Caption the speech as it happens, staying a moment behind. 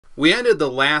We ended the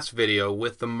last video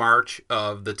with the March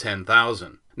of the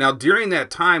 10,000. Now, during that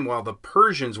time, while the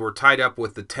Persians were tied up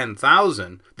with the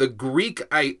 10,000, the Greek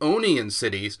Ionian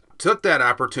cities took that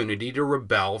opportunity to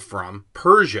rebel from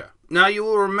Persia. Now, you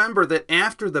will remember that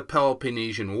after the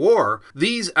Peloponnesian War,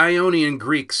 these Ionian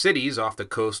Greek cities off the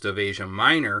coast of Asia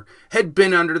Minor had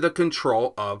been under the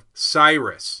control of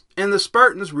Cyrus. And the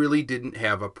Spartans really didn't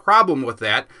have a problem with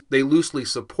that. They loosely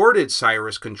supported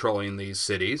Cyrus controlling these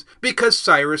cities because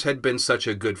Cyrus had been such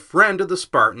a good friend of the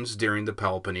Spartans during the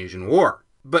Peloponnesian War.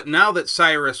 But now that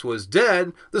Cyrus was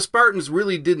dead, the Spartans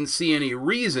really didn't see any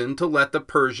reason to let the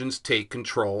Persians take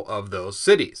control of those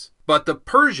cities. But the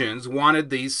Persians wanted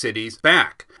these cities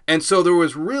back. And so there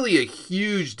was really a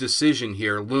huge decision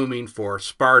here looming for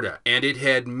Sparta, and it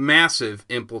had massive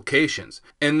implications.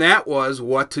 And that was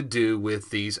what to do with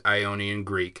these Ionian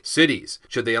Greek cities.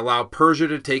 Should they allow Persia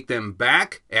to take them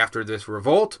back after this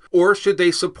revolt, or should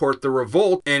they support the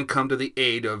revolt and come to the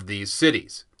aid of these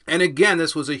cities? And again,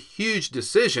 this was a huge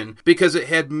decision because it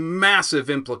had massive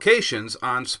implications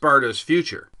on Sparta's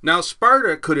future. Now,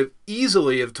 Sparta could have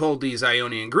easily have told these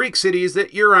Ionian Greek cities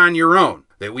that you're on your own,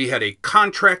 that we had a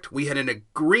contract, we had an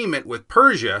agreement with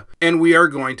Persia, and we are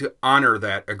going to honor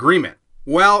that agreement.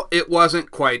 Well, it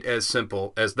wasn't quite as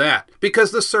simple as that,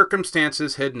 because the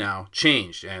circumstances had now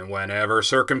changed, and whenever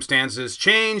circumstances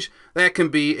change, that can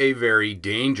be a very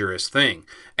dangerous thing.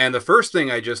 And the first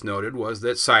thing I just noted was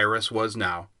that Cyrus was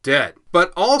now dead.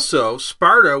 But also,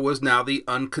 Sparta was now the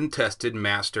uncontested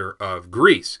master of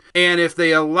Greece. And if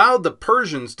they allowed the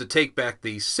Persians to take back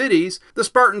these cities, the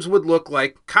Spartans would look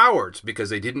like cowards because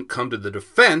they didn't come to the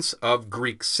defense of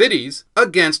Greek cities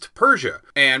against Persia.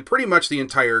 And pretty much the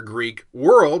entire Greek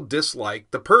world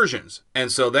disliked the Persians.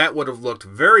 And so that would have looked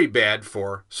very bad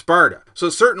for Sparta. So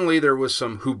certainly there was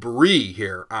some hubris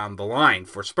here on the line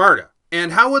for Sparta.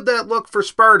 And how would that look for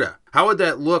Sparta? How would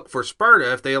that look for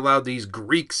Sparta if they allowed these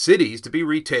Greek cities to be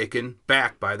retaken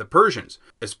back by the Persians,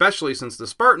 especially since the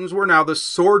Spartans were now the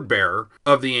sword bearer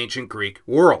of the ancient Greek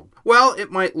world? Well, it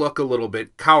might look a little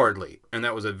bit cowardly, and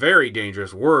that was a very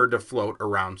dangerous word to float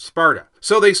around Sparta.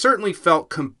 So they certainly felt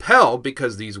compelled,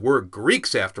 because these were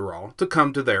Greeks after all, to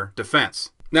come to their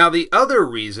defense. Now, the other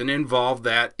reason involved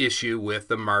that issue with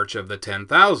the March of the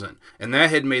 10,000, and that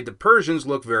had made the Persians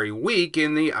look very weak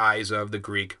in the eyes of the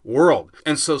Greek world.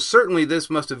 And so certainly this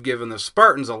must have given the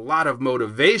Spartans a lot of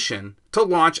motivation to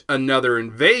launch another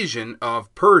invasion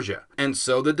of Persia. And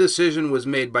so the decision was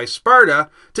made by Sparta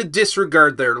to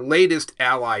disregard their latest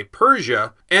ally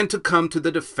Persia and to come to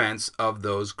the defense of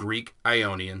those Greek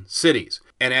Ionian cities.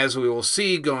 And as we will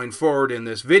see going forward in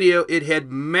this video, it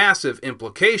had massive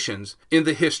implications in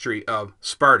the history of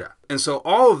Sparta. And so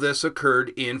all of this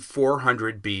occurred in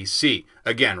 400 BC,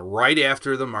 again, right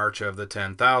after the March of the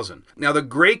 10,000. Now, the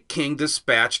great king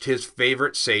dispatched his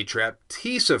favorite satrap,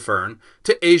 Tisipherne,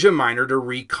 to Asia Minor to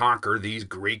reconquer these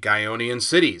Greek Ionian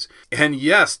cities. And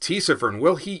yes, Tisipherne,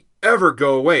 will he ever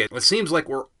go away? It seems like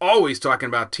we're always talking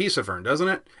about Tisipherne, doesn't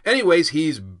it? Anyways,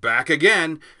 he's back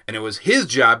again, and it was his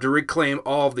job to reclaim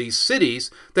all of these cities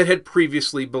that had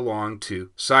previously belonged to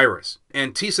Cyrus.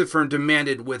 And Tisipherne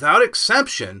demanded without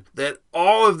exception that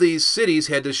all of these cities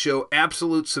had to show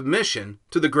absolute submission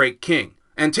to the great king.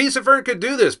 And Tisipherne could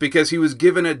do this because he was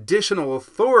given additional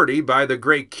authority by the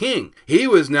great king. He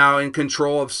was now in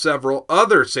control of several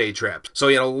other satraps, so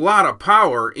he had a lot of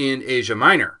power in Asia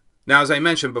Minor. Now, as I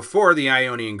mentioned before, the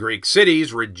Ionian Greek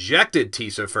cities rejected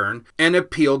Tisipherne and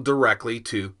appealed directly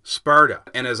to Sparta.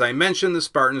 And as I mentioned, the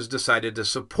Spartans decided to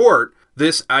support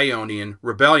this Ionian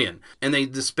rebellion, and they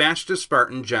dispatched a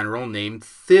Spartan general named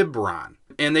Thibron,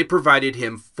 and they provided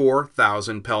him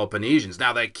 4,000 Peloponnesians.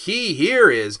 Now, the key here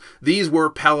is these were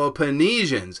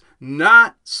Peloponnesians,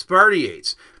 not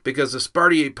Spartiates, because the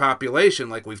Spartiate population,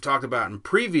 like we've talked about in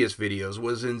previous videos,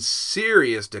 was in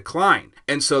serious decline,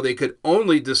 and so they could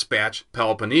only dispatch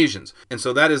Peloponnesians. And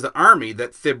so that is the army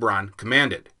that Thibron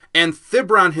commanded. And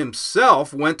Thibron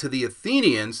himself went to the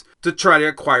Athenians to try to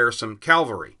acquire some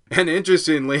cavalry. And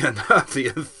interestingly enough, the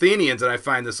Athenians, and I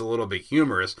find this a little bit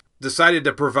humorous, decided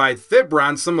to provide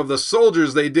Thibron some of the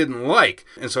soldiers they didn't like.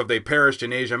 And so if they perished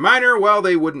in Asia Minor, well,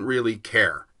 they wouldn't really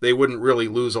care. They wouldn't really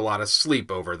lose a lot of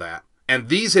sleep over that. And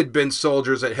these had been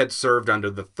soldiers that had served under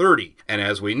the 30. And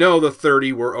as we know, the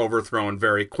 30 were overthrown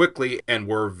very quickly and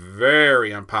were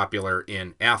very unpopular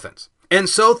in Athens. And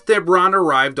so Thibron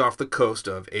arrived off the coast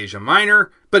of Asia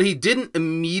Minor, but he didn't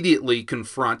immediately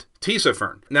confront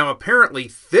Tisipherne. Now, apparently,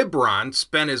 Thibron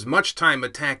spent as much time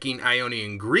attacking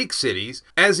Ionian Greek cities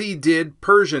as he did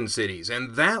Persian cities,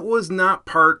 and that was not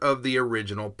part of the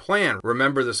original plan.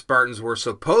 Remember, the Spartans were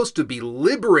supposed to be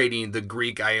liberating the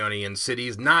Greek Ionian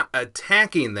cities, not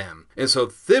attacking them. And so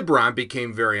Thibron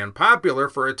became very unpopular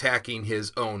for attacking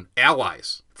his own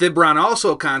allies. Thibron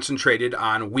also concentrated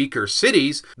on weaker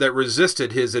cities that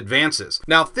resisted his advances.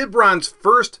 Now, Thibron's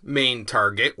first main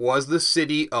target was the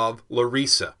city of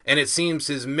Larissa, and it seems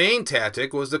his main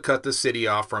tactic was to cut the city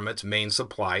off from its main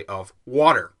supply of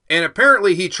water. And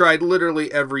apparently he tried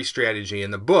literally every strategy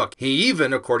in the book. He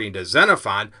even, according to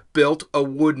Xenophon, built a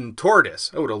wooden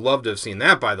tortoise. I would have loved to have seen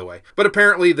that, by the way. But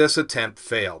apparently this attempt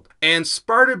failed. And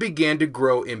Sparta began to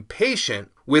grow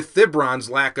impatient with Thibron's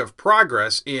lack of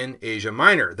progress in Asia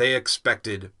Minor. They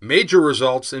expected major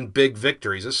results and big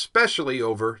victories, especially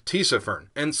over Tisipherne.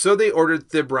 And so they ordered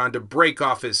Thibron to break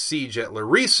off his siege at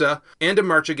Larissa and to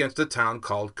march against a town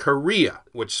called Caria,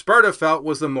 which Sparta felt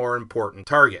was the more important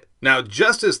target. Now,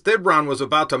 just as Thibron was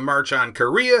about to march on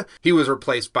Caria, he was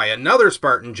replaced by another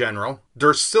Spartan general,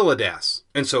 Dercyllidas.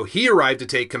 And so he arrived to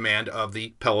take command of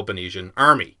the Peloponnesian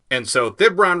army. And so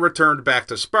Thibron returned back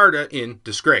to Sparta in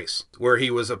disgrace, where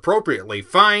he was appropriately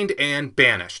fined and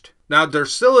banished. Now,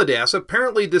 Dercyllidas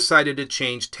apparently decided to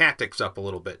change tactics up a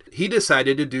little bit. He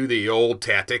decided to do the old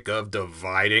tactic of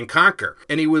divide and conquer,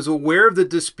 and he was aware of the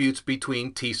disputes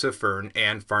between Tisipherne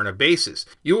and Pharnabazus.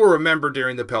 You will remember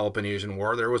during the Peloponnesian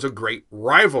War, there was a great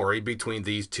rivalry between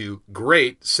these two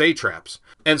great satraps.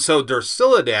 And so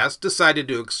Dercyllidas decided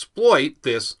to exploit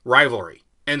this rivalry.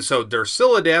 And so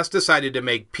Dercyllidas decided to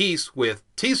make peace with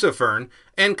Tisipherne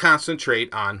and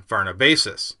concentrate on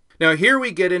Pharnabazus. Now here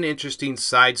we get an interesting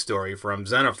side story from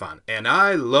Xenophon, and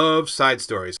I love side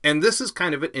stories, and this is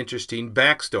kind of an interesting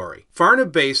backstory.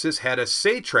 Pharnabazus had a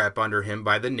satrap under him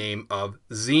by the name of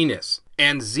Xenus,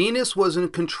 and Xenus was in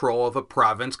control of a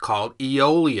province called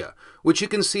Aeolia, which you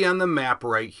can see on the map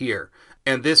right here.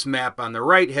 And this map on the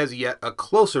right has yet a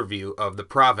closer view of the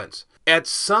province. At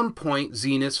some point,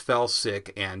 Xenus fell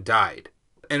sick and died,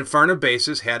 and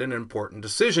Pharnabazus had an important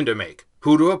decision to make: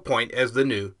 who to appoint as the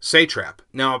new satrap.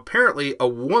 Now, apparently, a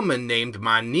woman named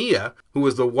Mania, who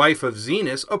was the wife of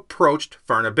Xenus, approached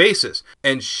Pharnabazus,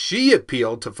 and she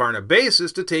appealed to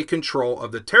Pharnabazus to take control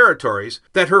of the territories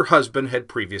that her husband had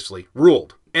previously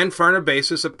ruled. And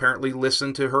Pharnabazus apparently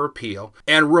listened to her appeal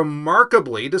and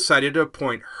remarkably decided to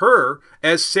appoint her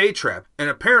as satrap, and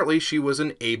apparently she was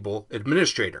an able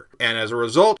administrator. And as a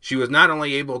result, she was not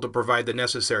only able to provide the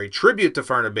necessary tribute to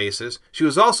Pharnabazus, she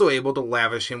was also able to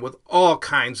lavish him with all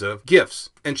kinds of gifts.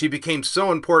 And she became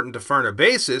so important to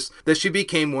Pharnabazus that she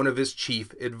became one of his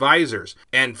chief advisors.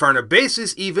 And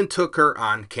Pharnabazus even took her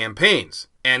on campaigns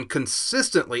and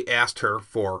consistently asked her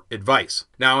for advice.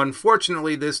 Now,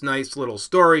 unfortunately, this nice little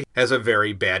story has a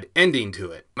very bad ending to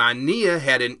it. Mania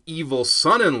had an evil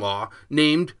son-in-law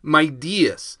named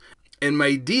Maidius, and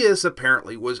Maidius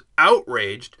apparently was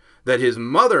outraged that his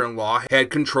mother-in-law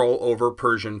had control over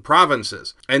Persian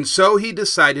provinces, and so he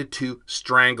decided to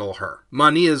strangle her.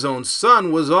 Mania's own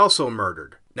son was also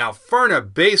murdered. Now,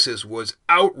 Pharnabazus was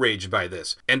outraged by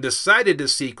this and decided to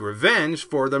seek revenge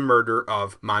for the murder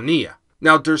of Mania.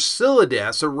 Now,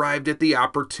 Dercyllidas arrived at the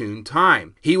opportune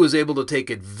time. He was able to take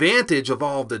advantage of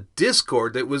all the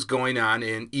discord that was going on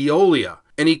in Aeolia,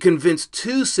 and he convinced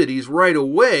two cities right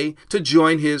away to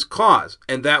join his cause,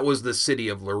 and that was the city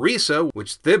of Larissa,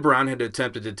 which Thibron had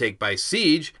attempted to take by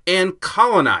siege, and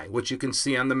Coloni, which you can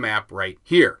see on the map right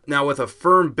here. Now, with a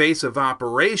firm base of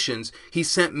operations, he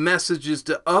sent messages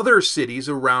to other cities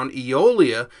around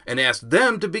Aeolia and asked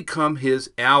them to become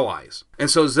his allies. And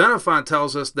so Xenophon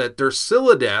tells us that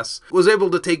Dercyllidas was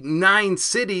able to take 9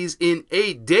 cities in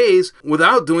 8 days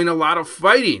without doing a lot of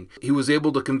fighting. He was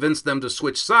able to convince them to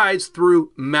switch sides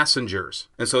through messengers.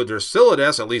 And so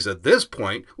Dercyllidas, at least at this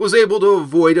point, was able to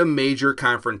avoid a major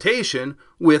confrontation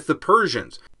with the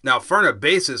Persians. Now,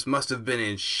 Pharnabazus must have been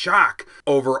in shock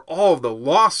over all of the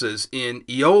losses in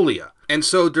Aeolia. And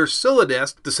so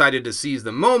Dercyllidas decided to seize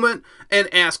the moment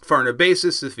and ask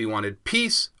Pharnabazus if he wanted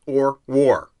peace or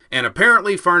war. And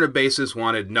apparently Pharnabazus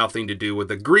wanted nothing to do with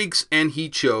the Greeks, and he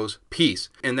chose peace.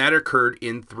 And that occurred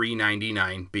in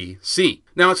 399 BC.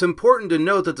 Now, it's important to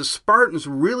note that the Spartans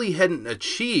really hadn't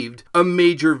achieved a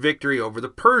major victory over the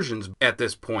Persians at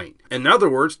this point. In other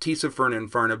words, Tisipherne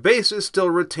and Pharnabazus still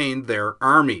retained their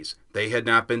armies. They had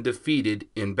not been defeated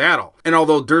in battle. And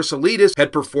although Dercilidas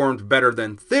had performed better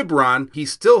than Thibron, he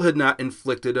still had not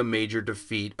inflicted a major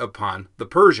defeat upon the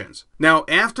Persians. Now,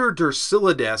 after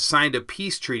Dercilidas signed a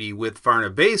peace treaty with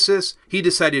Pharnabazus, he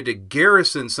decided to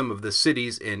garrison some of the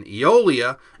cities in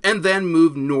Aeolia and then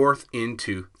move north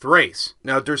into Thrace.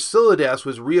 Now, Dercilidas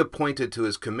was reappointed to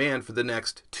his command for the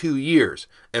next 2 years,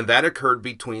 and that occurred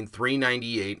between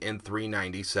 398 and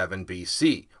 397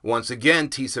 BC. Once again,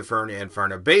 Tisipherne and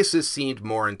Pharnabazus seemed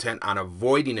more intent on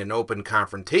avoiding an open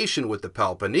confrontation with the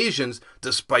Peloponnesians,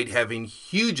 despite having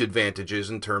huge advantages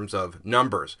in terms of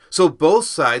numbers. So both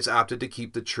sides opted to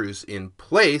keep the truce in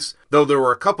place, though there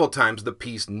were a couple times the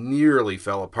peace nearly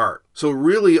fell apart. So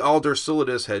really all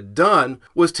Dercilidas had done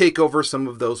was take over some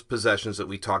of those possessions that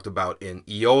we talked about in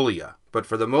Aeolia. But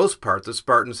for the most part, the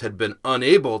Spartans had been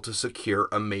unable to secure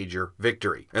a major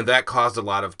victory, and that caused a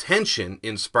lot of tension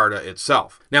in Sparta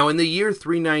itself. Now, in the year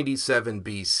 397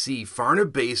 BC,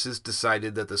 Pharnabazus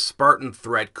decided that the Spartan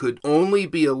threat could only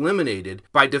be eliminated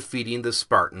by defeating the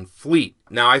Spartan fleet.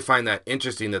 Now, I find that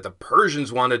interesting that the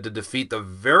Persians wanted to defeat the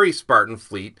very Spartan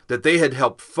fleet that they had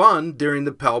helped fund during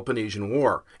the Peloponnesian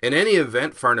War. In any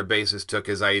event, Pharnabazus took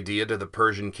his idea to the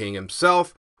Persian king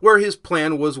himself, where his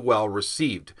plan was well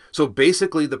received. So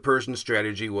basically the Persian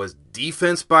strategy was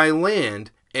defense by land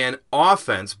and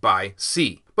offense by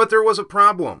sea. But there was a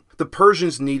problem. The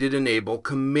Persians needed an able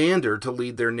commander to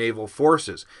lead their naval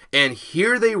forces, and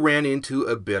here they ran into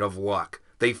a bit of luck.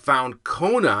 They found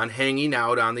Conon hanging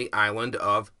out on the island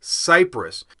of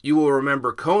Cyprus. You will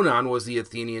remember Conon was the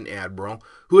Athenian admiral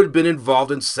who had been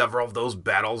involved in several of those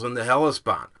battles in the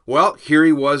Hellespont. Well, here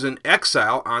he was in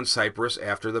exile on Cyprus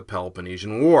after the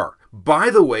Peloponnesian War. By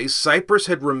the way, Cyprus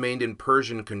had remained in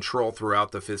Persian control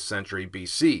throughout the 5th century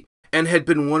BC, and had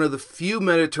been one of the few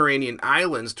Mediterranean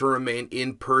islands to remain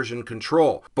in Persian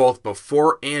control, both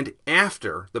before and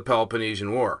after the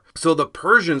Peloponnesian War. So the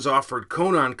Persians offered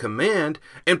Conon command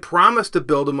and promised to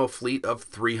build him a fleet of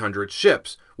 300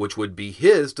 ships, which would be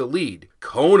his to lead.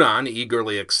 Conon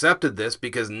eagerly accepted this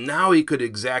because now he could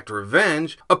exact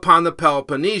revenge upon the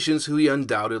Peloponnesians, who he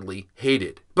undoubtedly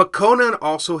hated. But Conon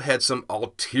also had some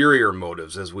ulterior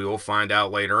motives, as we will find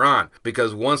out later on,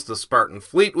 because once the Spartan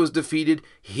fleet was defeated,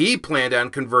 he planned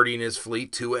on converting his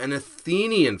fleet to an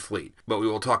Athenian fleet. But we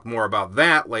will talk more about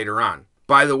that later on.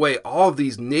 By the way, all of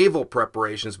these naval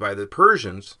preparations by the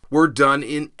Persians were done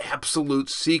in absolute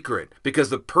secret, because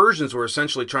the Persians were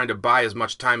essentially trying to buy as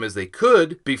much time as they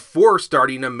could before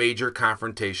starting a major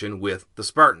confrontation with the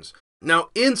Spartans. Now,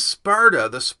 in Sparta,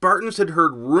 the Spartans had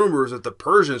heard rumors that the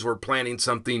Persians were planning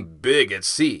something big at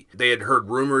sea. They had heard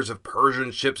rumors of Persian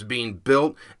ships being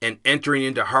built and entering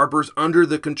into harbors under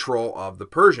the control of the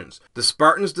Persians. The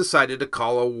Spartans decided to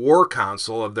call a war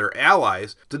council of their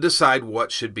allies to decide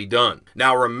what should be done.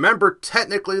 Now, remember,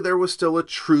 technically there was still a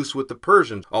truce with the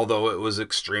Persians, although it was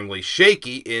extremely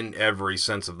shaky in every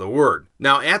sense of the word.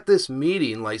 Now, at this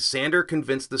meeting, Lysander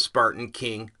convinced the Spartan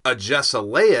king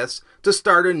Agesilaus to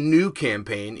start a new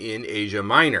campaign in Asia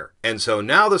Minor. And so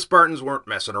now the Spartans weren't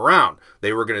messing around.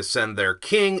 They were going to send their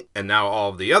king, and now all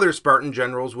of the other Spartan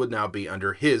generals would now be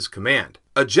under his command.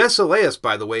 Agesilaus,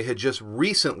 by the way, had just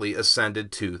recently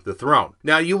ascended to the throne.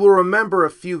 Now, you will remember a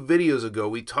few videos ago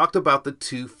we talked about the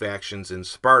two factions in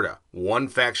Sparta. One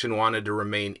faction wanted to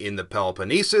remain in the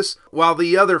Peloponnesus, while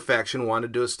the other faction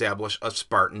wanted to establish a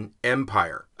Spartan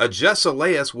empire.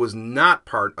 Agesilaus was not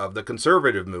part of the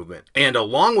conservative movement, and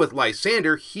along with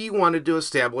Lysander, he wanted to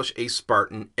establish a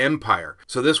Spartan empire.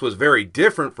 So this was very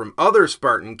different from other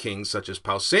Spartan kings such as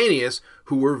Pausanias,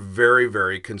 who were very,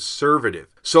 very conservative.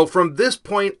 So from this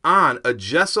point on,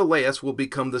 Agesilaus will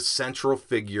become the central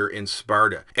figure in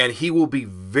Sparta, and he will be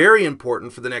very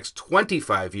important for the next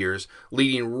 25 years,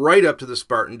 leading right up to the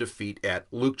Spartan defeat at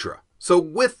Leuctra. So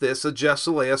with this,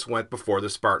 Agesilaus went before the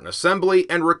Spartan assembly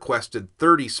and requested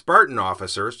 30 Spartan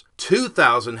officers,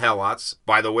 2,000 helots.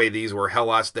 By the way, these were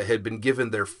helots that had been given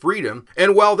their freedom.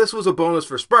 And well, this was a bonus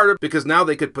for Sparta because now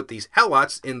they could put these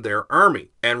helots in their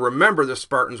army. And remember, the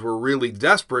Spartans were really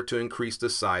desperate to increase the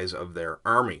size of their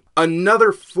army.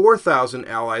 Another 4,000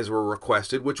 allies were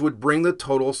requested, which would bring the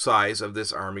total size of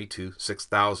this army to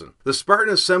 6,000. The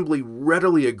Spartan assembly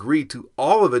readily agreed to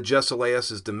all of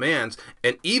Agesilaus' demands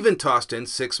and even tossed in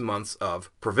 6 months of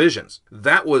provisions.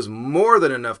 That was more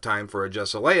than enough time for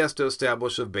Agesilaus to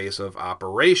establish a base of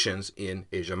operations in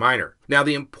Asia Minor. Now,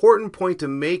 the important point to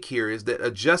make here is that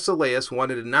Agesilaus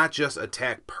wanted to not just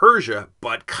attack Persia,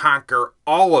 but conquer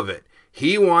all of it.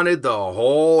 He wanted the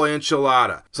whole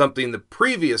enchilada, something the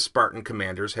previous Spartan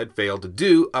commanders had failed to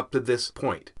do up to this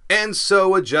point. And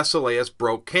so Agesilaus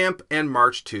broke camp and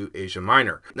marched to Asia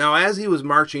Minor. Now, as he was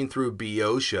marching through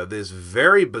Boeotia, this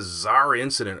very bizarre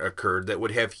incident occurred that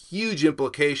would have huge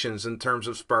implications in terms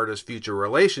of Sparta's future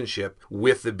relationship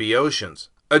with the Boeotians.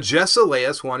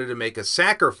 Agesilaus wanted to make a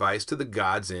sacrifice to the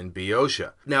gods in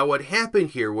Boeotia. Now, what happened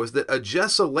here was that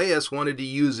Agesilaus wanted to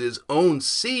use his own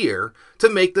seer to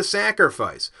make the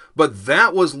sacrifice, but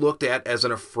that was looked at as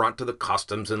an affront to the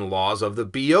customs and laws of the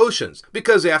Boeotians,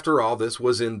 because after all, this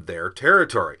was in their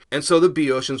territory. And so the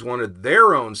Boeotians wanted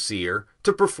their own seer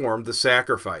to perform the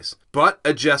sacrifice. But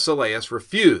Agesilaus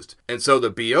refused, and so the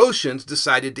Boeotians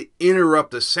decided to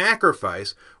interrupt the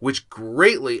sacrifice, which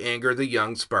greatly angered the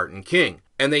young Spartan king.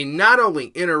 And they not only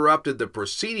interrupted the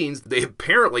proceedings, they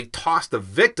apparently tossed the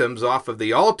victims off of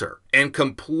the altar and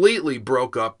completely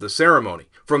broke up the ceremony.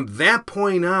 From that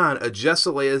point on,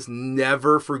 Agesilaus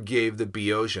never forgave the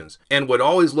Boeotians and would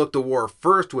always look to war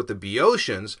first with the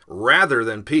Boeotians rather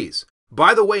than peace.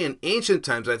 By the way, in ancient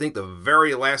times, I think the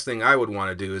very last thing I would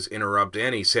want to do is interrupt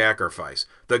any sacrifice.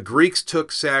 The Greeks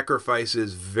took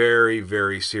sacrifices very,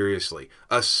 very seriously,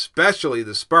 especially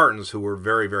the Spartans, who were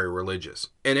very, very religious.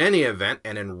 In any event,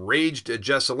 an enraged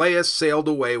Agesilaus sailed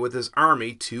away with his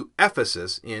army to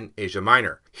Ephesus in Asia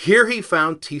Minor. Here he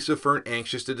found Tisipherne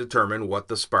anxious to determine what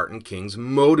the Spartan king's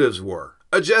motives were.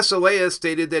 Agesilaus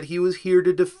stated that he was here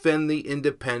to defend the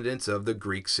independence of the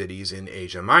Greek cities in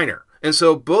Asia Minor. And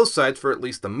so both sides, for at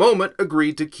least the moment,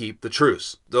 agreed to keep the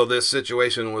truce. Though this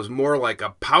situation was more like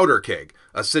a powder keg,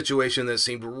 a situation that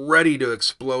seemed ready to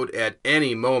explode at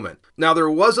any moment. Now, there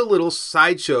was a little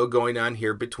sideshow going on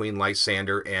here between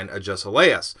Lysander and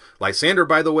Agesilaus. Lysander,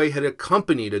 by the way, had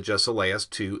accompanied Agesilaus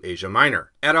to Asia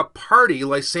Minor. At a party,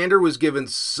 Lysander was given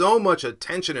so much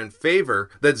attention and favor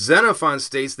that Xenophon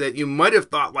states that you might have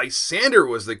thought Lysander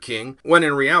was the king, when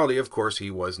in reality, of course, he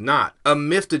was not. A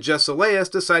miffed Agesilaus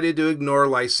decided to ignore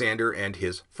Lysander and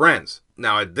his friends.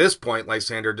 Now, at this point,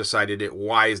 Lysander decided it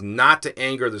wise not to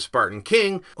anger the Spartan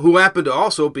king, who happened to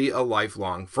also be a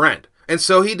lifelong friend. And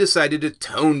so he decided to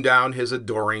tone down his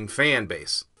adoring fan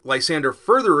base. Lysander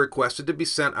further requested to be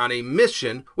sent on a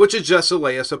mission, which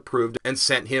Agesilaus approved and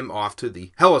sent him off to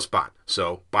the Hellespont.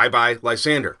 So, bye-bye,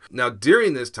 Lysander. Now,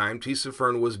 during this time,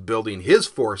 Tisipherne was building his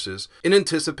forces in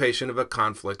anticipation of a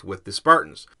conflict with the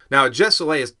Spartans. Now,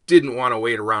 Agesilaus didn't want to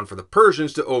wait around for the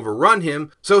Persians to overrun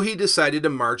him, so he decided to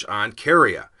march on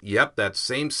Caria. Yep, that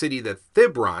same city that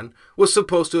Thibron was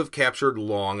supposed to have captured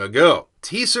long ago.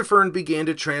 Tisipherne began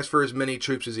to transfer as many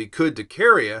troops as he could to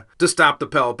Caria to stop the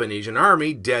Peloponnesian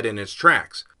army dead in its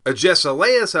tracks.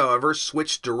 Agesilaus, however,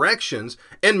 switched directions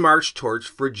and marched towards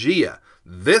Phrygia.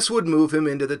 This would move him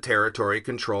into the territory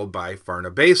controlled by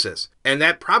Pharnabazus. And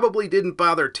that probably didn't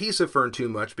bother Tisipherne too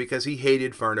much because he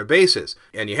hated Pharnabazus.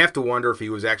 And you have to wonder if he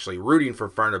was actually rooting for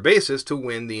Pharnabazus to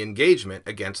win the engagement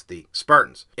against the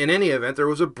Spartans. In any event, there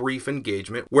was a brief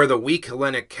engagement where the weak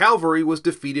Hellenic cavalry was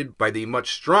defeated by the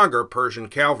much stronger Persian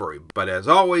cavalry. But as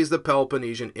always, the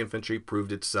Peloponnesian infantry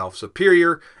proved itself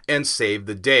superior and saved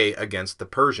the day against the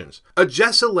Persians.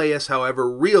 Agesilaus, however,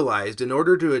 realized in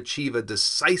order to achieve a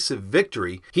decisive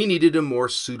victory, he needed a more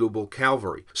suitable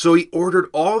cavalry. So he ordered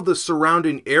all the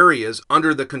surrounding areas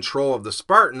under the control of the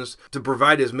Spartans to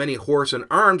provide as many horse and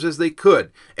arms as they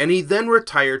could, and he then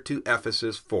retired to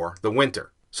Ephesus for the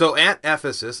winter. So at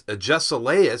Ephesus,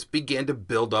 Agesilaus began to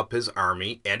build up his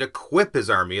army and equip his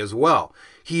army as well.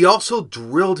 He also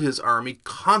drilled his army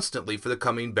constantly for the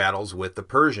coming battles with the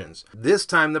Persians. This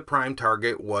time the prime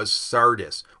target was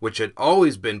Sardis, which had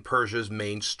always been Persia's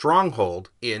main stronghold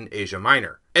in Asia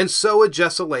Minor. And so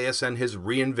Agesilaus and his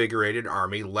reinvigorated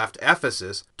army left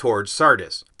Ephesus towards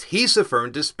Sardis.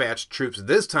 Tisipherne dispatched troops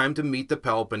this time to meet the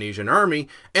Peloponnesian army,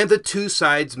 and the two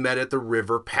sides met at the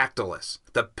river Pactolus.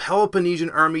 The Peloponnesian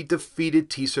army defeated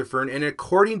Tisipherne, and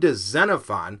according to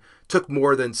Xenophon, took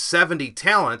more than 70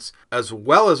 talents, as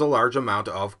well as a large amount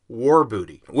of war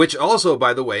booty, which also,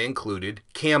 by the way, included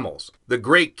camels. The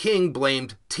great king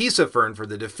blamed Tisipherne for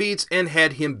the defeats and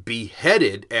had him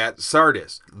beheaded at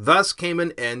Sardis. Thus came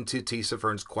an end to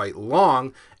Tisipherne's quite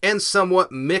long and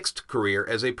somewhat mixed career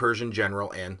as a Persian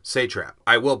general and satrap.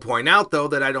 I will point out, though,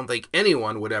 that I don't think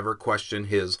anyone would ever question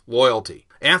his loyalty.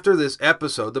 After this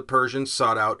episode, the Persians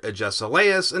sought out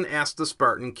Agesilaus and asked the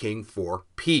Spartan king for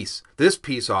peace. This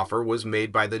peace offer was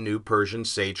made by the new Persian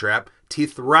satrap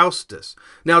Tithraustus.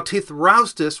 Now,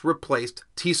 Tithraustus replaced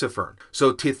Tisipherne.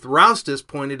 So Tithraustus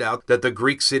pointed out that the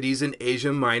Greek cities in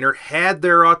Asia Minor had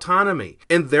their autonomy,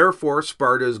 and therefore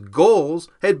Sparta's goals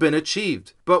had been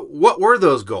achieved. But what were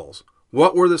those goals?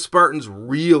 What were the Spartans'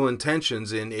 real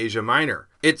intentions in Asia Minor?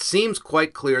 It seems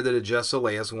quite clear that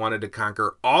Agesilaus wanted to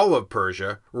conquer all of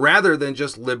Persia rather than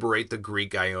just liberate the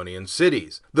Greek Ionian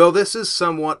cities, though this is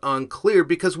somewhat unclear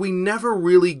because we never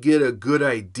really get a good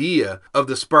idea of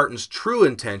the Spartans' true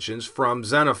intentions from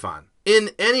Xenophon.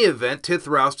 In any event,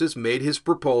 Tithraustus made his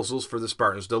proposals for the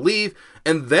Spartans to leave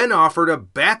and then offered a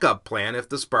backup plan if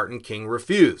the Spartan king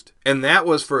refused. And that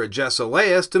was for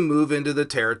Agesilaus to move into the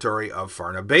territory of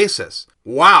Pharnabazus.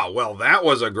 Wow, well that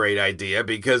was a great idea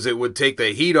because it would take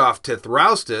the heat off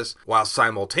Tithraustus while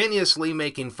simultaneously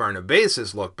making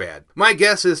Pharnabazus look bad. My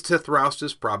guess is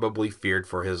Tithraustus probably feared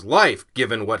for his life,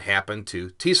 given what happened to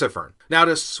Ctesiphon. Now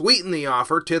to sweeten the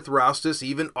offer, Tithraustus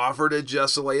even offered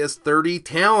Agesilaus 30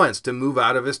 talents to move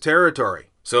out of his territory.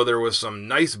 So there was some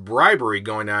nice bribery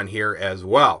going on here as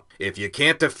well. If you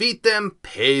can't defeat them,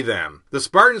 pay them. The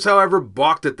Spartans, however,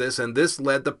 balked at this, and this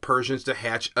led the Persians to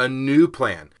hatch a new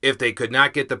plan. If they could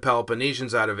not get the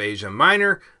Peloponnesians out of Asia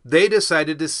Minor, they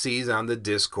decided to seize on the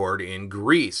discord in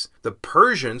Greece. The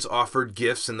Persians offered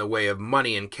gifts in the way of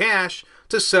money and cash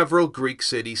to several Greek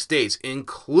city-states,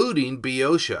 including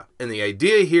Boeotia. And the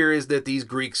idea here is that these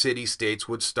Greek city-states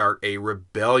would start a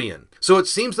rebellion. So it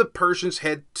seems the Persians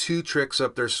had two tricks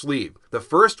up their sleeve. The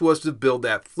first was to build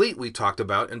that fleet we talked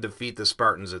about and defeat the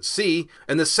Spartans at sea,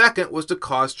 and the second was to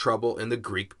cause trouble in the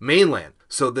Greek mainland,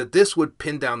 so that this would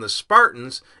pin down the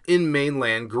Spartans in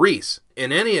mainland Greece.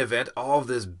 In any event, all of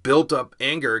this built-up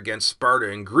anger against Sparta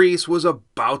and Greece was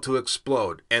about to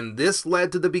explode, and this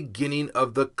led to the beginning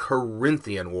of the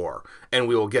Corinthian War, and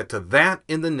we will get to that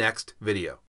in the next video.